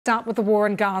Start with the war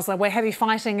in Gaza, where heavy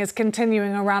fighting is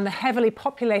continuing around the heavily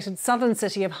populated southern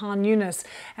city of Khan Younis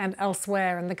and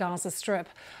elsewhere in the Gaza Strip.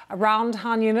 Around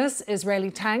Khan Younis, Israeli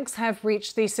tanks have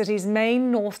reached the city's main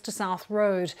north to south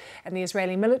road, and the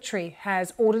Israeli military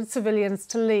has ordered civilians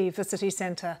to leave the city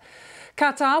centre.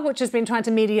 Qatar, which has been trying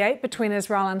to mediate between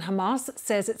Israel and Hamas,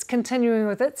 says it's continuing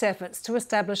with its efforts to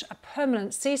establish a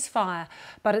permanent ceasefire,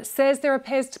 but it says there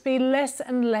appears to be less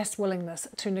and less willingness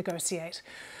to negotiate.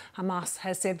 Hamas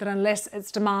has said that unless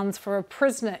its demands for a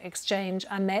prisoner exchange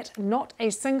are met, not a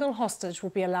single hostage will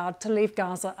be allowed to leave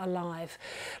Gaza alive.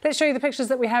 Let's show you the pictures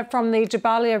that we have from the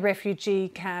Jabalia refugee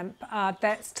camp.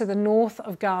 That's to the north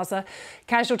of Gaza.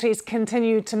 Casualties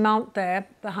continue to mount there.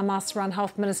 The Hamas-run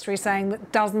health ministry saying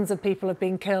that dozens of people have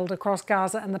been killed across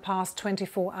Gaza in the past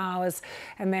 24 hours,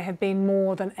 and there have been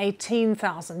more than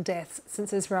 18,000 deaths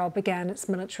since Israel began its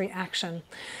military action.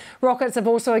 Rockets have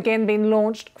also again been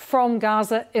launched from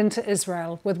Gaza into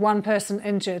Israel, with one person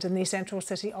injured in the central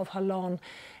city of Holon.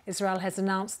 Israel has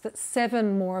announced that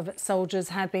 7 more of its soldiers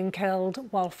have been killed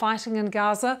while fighting in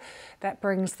Gaza. That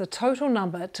brings the total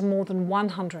number to more than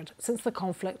 100 since the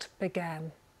conflict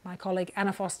began. My colleague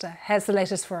Anna Foster has the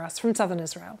latest for us from southern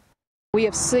Israel. We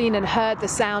have seen and heard the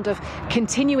sound of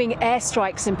continuing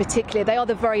airstrikes in particular. They are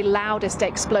the very loudest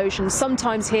explosions.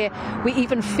 Sometimes here we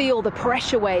even feel the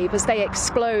pressure wave as they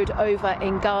explode over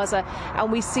in Gaza.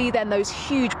 And we see then those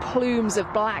huge plumes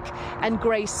of black and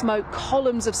grey smoke,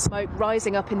 columns of smoke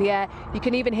rising up in the air. You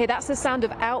can even hear, that's the sound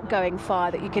of outgoing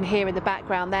fire that you can hear in the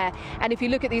background there. And if you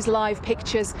look at these live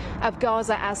pictures of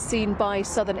Gaza as seen by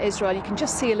southern Israel, you can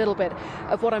just see a little bit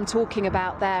of what I'm talking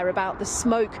about there, about the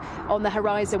smoke on the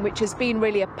horizon, which has been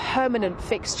really a permanent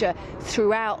fixture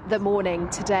throughout the morning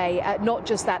today. Not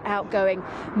just that outgoing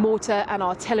mortar and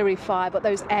artillery fire, but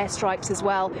those airstrikes as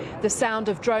well. The sound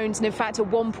of drones, and in fact at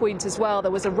one point as well there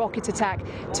was a rocket attack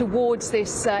towards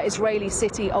this Israeli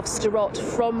city of Sderot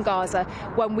from Gaza,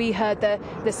 when we heard the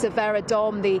Severa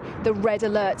Dom, the red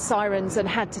alert sirens, and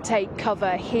had to take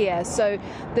cover here. So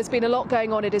there's been a lot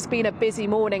going on. It has been a busy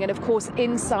morning, and of course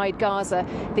inside Gaza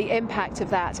the impact of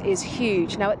that is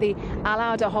huge. Now at the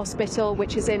Al-Auda hospital,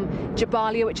 which is in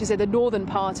Jabalia, which is in the northern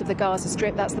part of the Gaza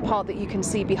Strip, that's the part that you can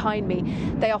see behind me,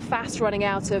 they are fast running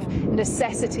out of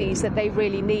necessities that they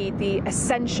really need, the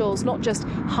essentials, not just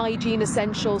hygiene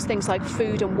essentials, things like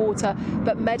food and water,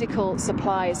 but medical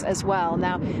supplies as well.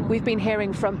 Now, we've been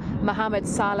hearing from Mohammed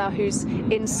Salah, who's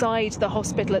inside the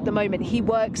hospital at the moment. He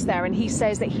works there, and he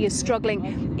says that he is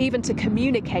struggling even to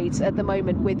communicate at the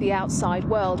moment with the outside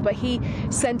world. But he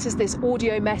sent us this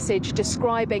audio message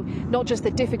describing not just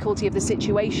the difficulty of the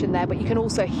situation there, but you can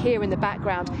also hear in the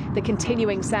background the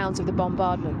continuing sounds of the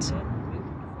bombardment.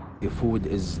 The food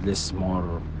is less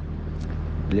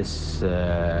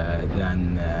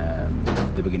than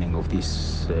the beginning of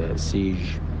this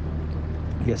siege.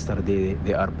 Yesterday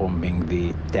they are bombing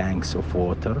the tanks of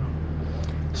water,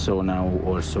 so now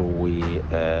also we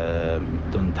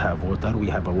don't have water. We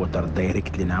have water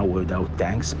directly now without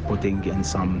tanks, putting in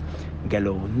some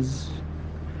gallons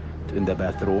in the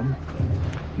bathroom.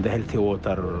 The healthy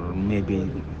water maybe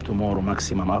tomorrow,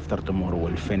 maximum after tomorrow,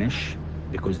 will finish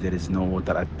because there is no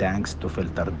water at tanks to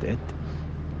filter it.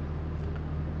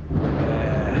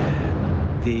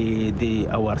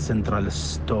 Our central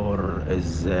store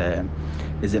is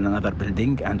in another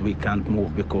building, and we can't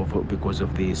move because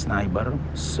of the sniper.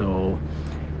 So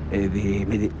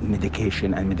the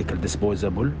medication and medical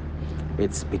disposable,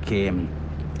 it's became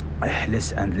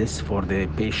less and less for the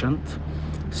patient.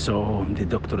 So the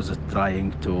doctors are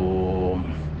trying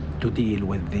to deal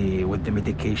with the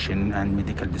medication and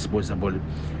medical disposable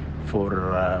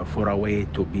for a way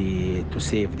to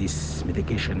save this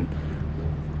medication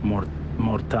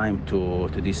more time to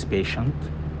this patient.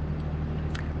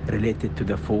 Related to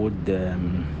the food,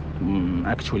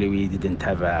 actually we didn't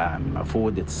have a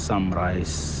food. It's some rice,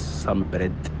 some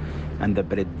bread, and the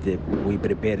bread we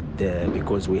prepared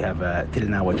because we have till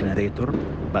now a generator,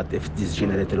 but if this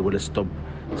generator will stop,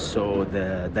 so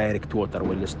the direct water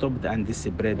will stop, and this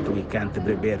bread we can't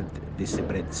prepare this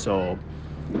bread. So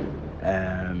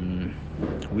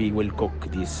we will cook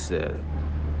this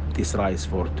rice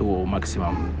for 2,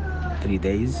 maximum 3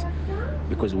 days,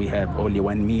 because we have only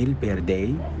 1 meal per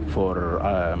day for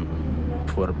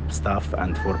staff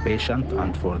and for patient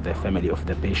and for the family of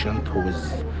the patient who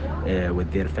is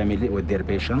with their family, with their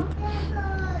patient.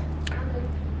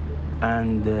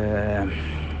 And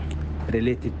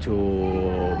related to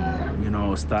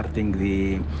starting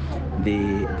the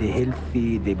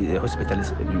healthy, the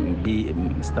hospitals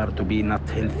start to be not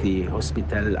healthy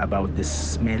hospital about the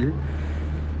smell.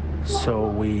 So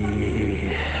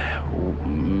we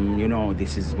You know,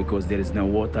 this is because there is no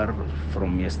water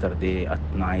from yesterday at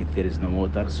night. There is no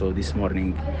water, so this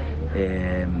morning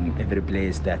every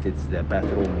place that it's the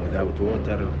bathroom without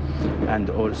water, and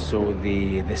also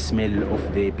the smell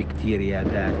of the bacteria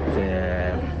that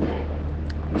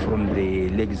from the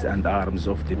legs and arms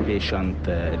of the patient,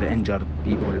 the injured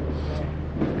people.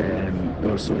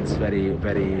 Also, it's very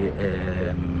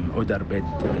odor bad,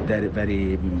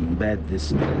 very bad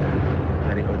smell,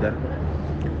 very odor.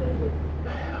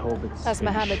 That's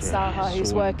Mohammed Saha,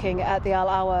 who's working at the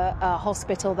Al-Awa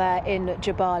hospital there in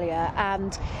Jabalia.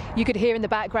 And you could hear in the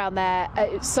background there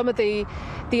some of the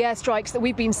airstrikes that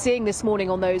we've been seeing this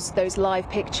morning on those live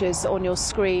pictures on your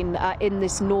screen in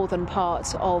this northern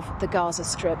part of the Gaza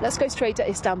Strip. Let's go straight to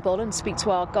Istanbul and speak to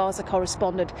our Gaza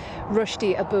correspondent,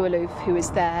 Rushdie Abualouf, who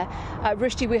is there.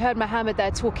 Rushdie, we heard Mohammed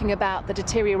there talking about the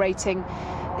deteriorating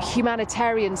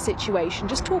humanitarian situation.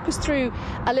 Just talk us through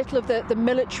a little of the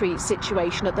military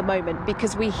situation at the moment,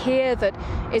 because we hear that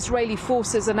Israeli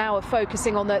forces are now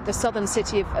focusing on the southern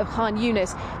city of Khan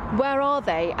Younis. Where are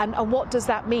they, and what does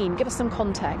that mean? Give us some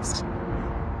context.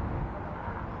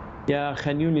 Yeah,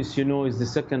 Khan Younis, you know, is the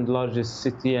second largest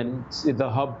city, and it's the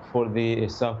hub for the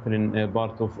southern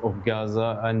part of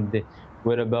Gaza, and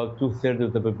where about 2/3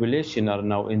 of the population are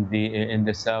now in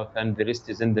the south, and the rest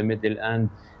is in the middle and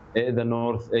the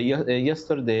north.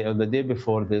 Yesterday or the day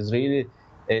before, the Israeli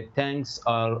tanks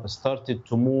are started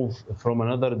to move from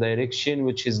another direction,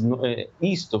 which is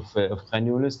east of Khan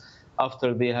Younis,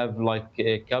 after they have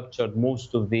captured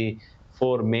most of the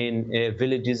 4 main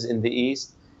villages in the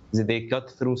east. They cut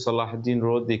through Salahuddin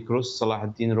Road, they crossed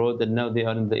Salahuddin Road, and now they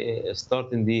are in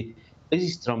the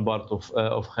eastern part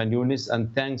of Khan Younis,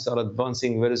 and tanks are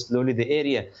advancing very slowly. The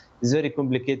area is a very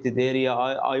complicated area.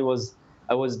 I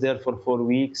was there for 4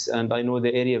 weeks, and I know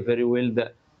the area very well.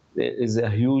 There is a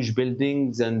huge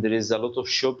buildings, and there is a lot of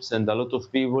shops and a lot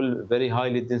of people, very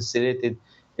highly densely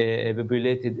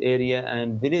populated area,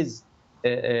 and there is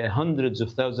hundreds of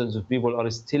thousands of people are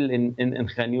still in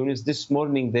Khan Younis. This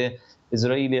morning, the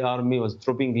Israeli army was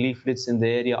dropping leaflets in the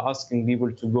area, asking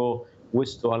people to go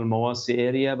west to Al-Mawasi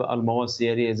area, but Al-Mawasi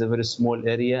area is a very small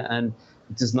area, and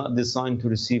it is not designed to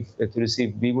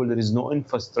receive people. There is no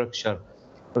infrastructure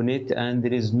on it, and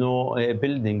there is no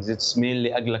buildings. It's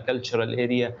mainly agricultural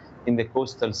area in the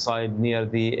coastal side near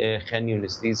the Khan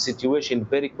Younis. The situation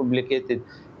very complicated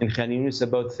in Khan Younis.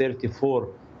 About 34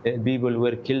 people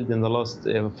were killed in the last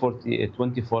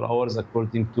 24 hours,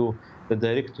 according to the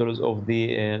directors of the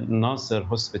Nasser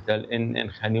hospital in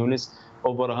Khan Younis.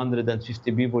 Over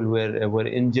 150 people were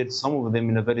injured, some of them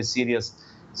in a very serious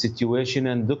situation.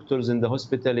 And doctors in the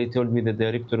hospital, he told me, the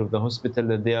director of the hospital,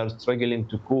 that they are struggling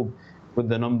to cope with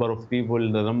the number of people,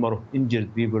 the number of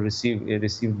injured people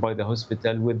received by the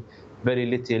hospital, with very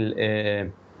little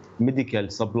medical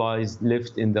supplies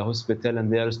left in the hospital,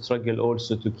 and they are struggling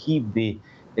also to keep the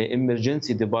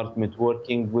emergency department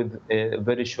working with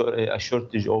a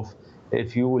shortage of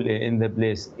fuel in the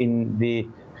place. In the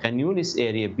Khan Younis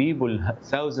area,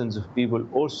 thousands of people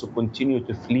also continue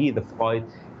to flee the fight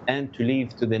and to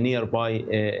leave to the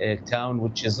nearby town,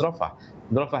 which is Rafah.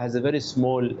 Rafah has a very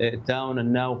small town,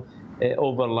 and now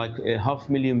over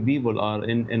 500,000 people are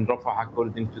in Rafah,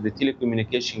 according to the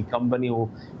telecommunication company, who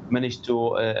managed to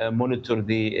monitor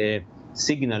the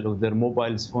signal of their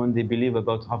mobile phone. They believe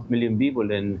about 500,000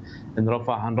 people in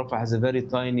Rafah, and Rafah has a very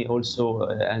tiny also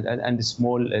and a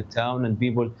small town, and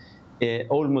people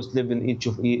almost live in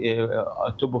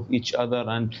top of each other.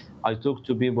 And I talked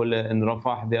to people in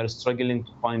Rafah. They are struggling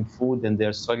to find food, and they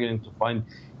are struggling to find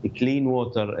clean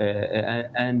water.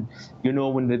 And you know,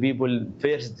 when the people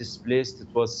first displaced,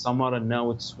 it was summer, and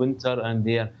now it's winter, and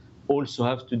they also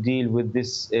have to deal with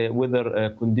this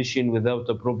weather condition without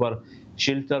a proper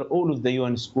shelter. All of the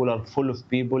UN schools are full of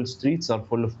people, streets are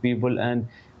full of people, and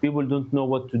people don't know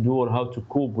what to do or how to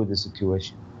cope with the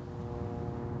situation.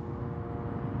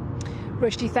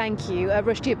 Rushdie, thank you.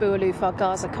 Rushdie Abualouf, our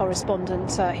Gaza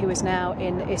correspondent, who is now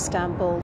in Istanbul.